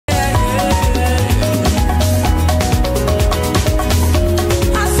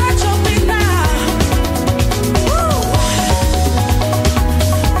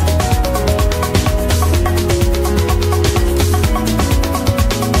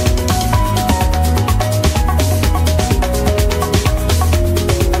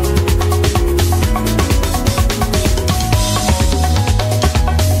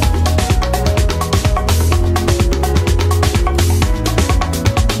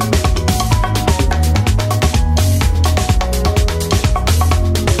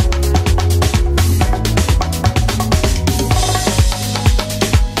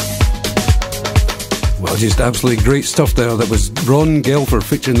Just absolutely great stuff there. That was Ron Gelfer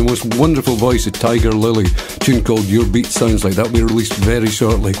featuring the most wonderful voice of Tiger Lily. A tune called Your Beat Sounds Like. That will be released very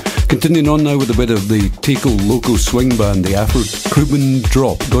shortly. Continuing on now with a bit of the Tico Loco swing band, the Afro Cuban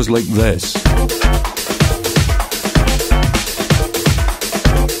Drop. Goes like this.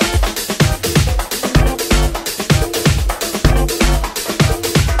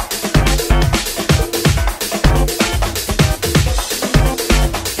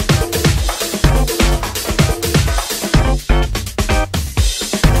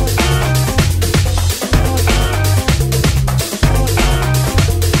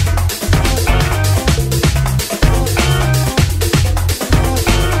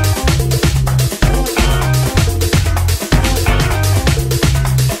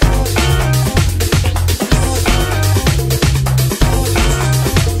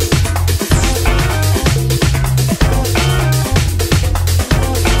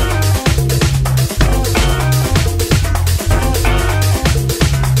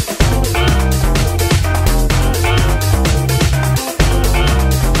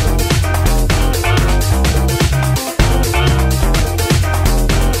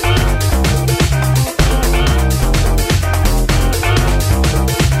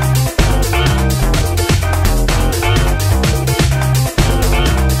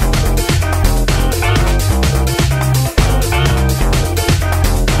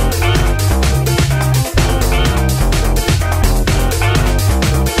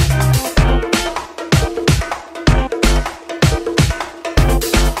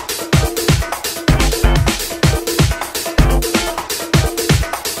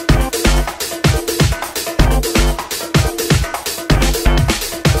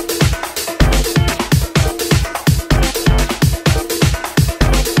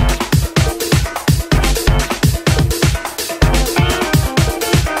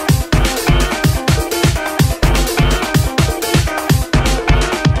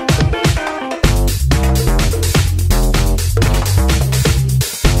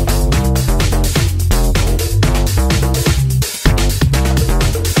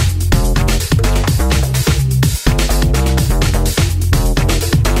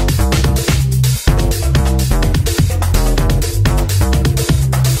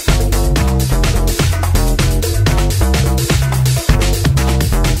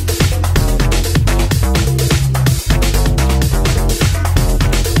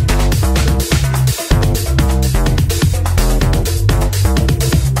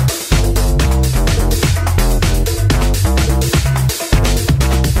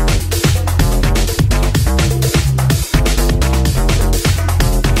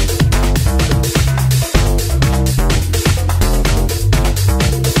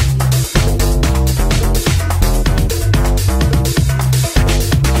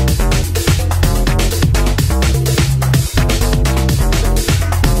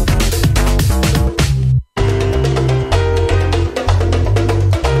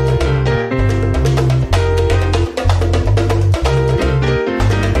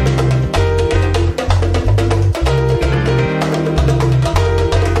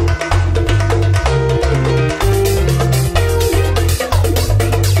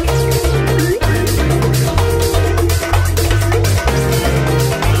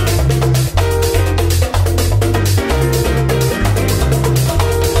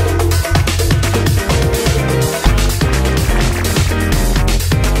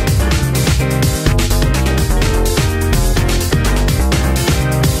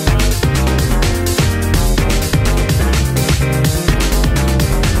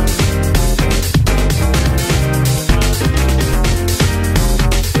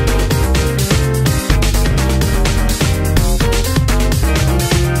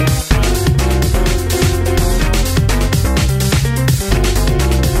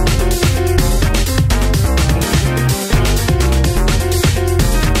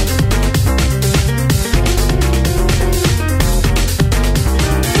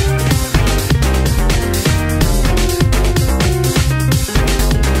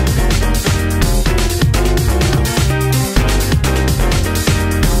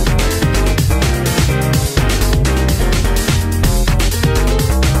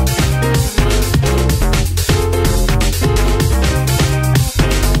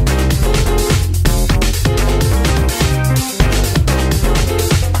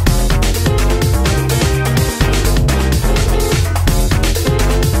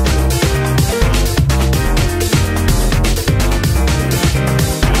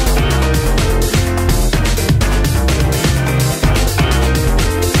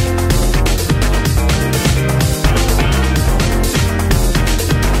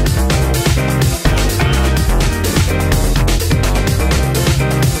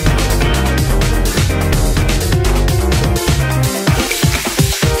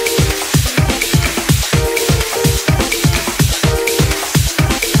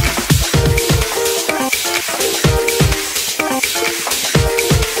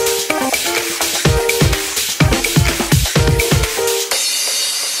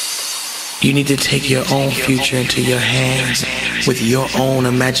 You need to take your own future into your hands with your own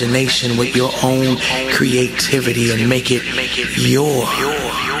imagination, with your own creativity, and make it your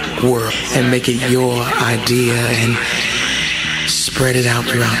world and make it your idea and spread it out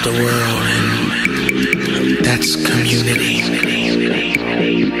throughout the world. And that's community.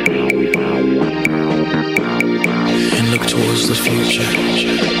 And look towards the future.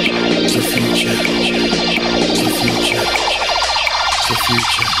 The future. The future. The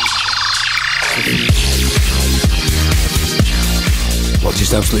future. Well,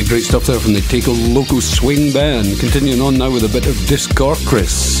 just absolutely great stuff there from the Taco Loco Swing Band. Continuing on now with a bit of Discord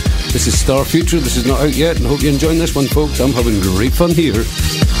Chris. This is Star Future. This is not out yet, and hope you're enjoying this one, folks. I'm having great fun here.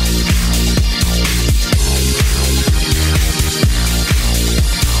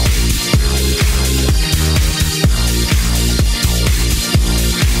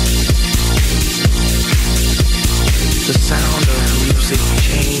 The sound of music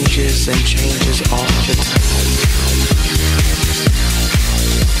changes and changes all the time.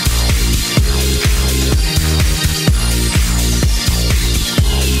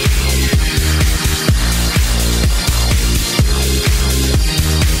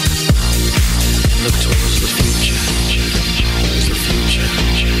 Look towards the future. The future. The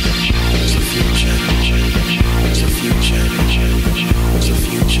future. The future. The future. The future.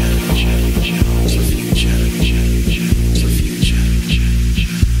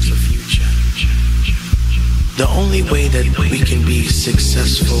 The only way that we can be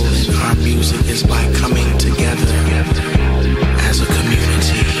successful in our music is by coming together as a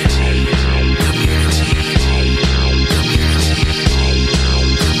community.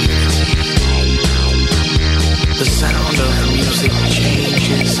 The sound of music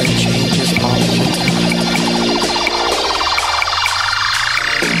changes and changes all the time.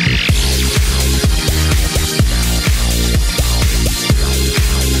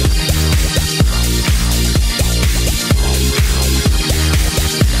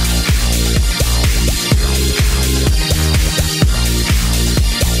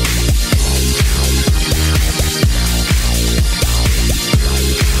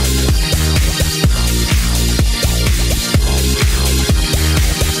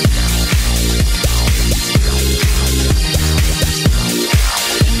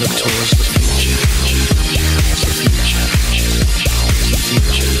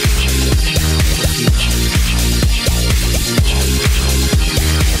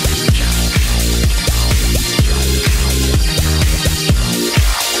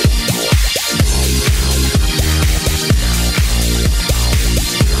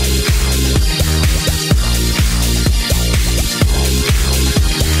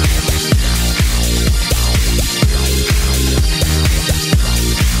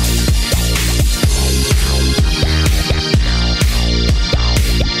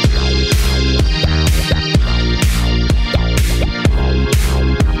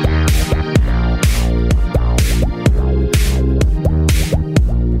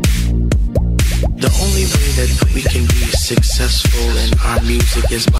 Successful in our music is by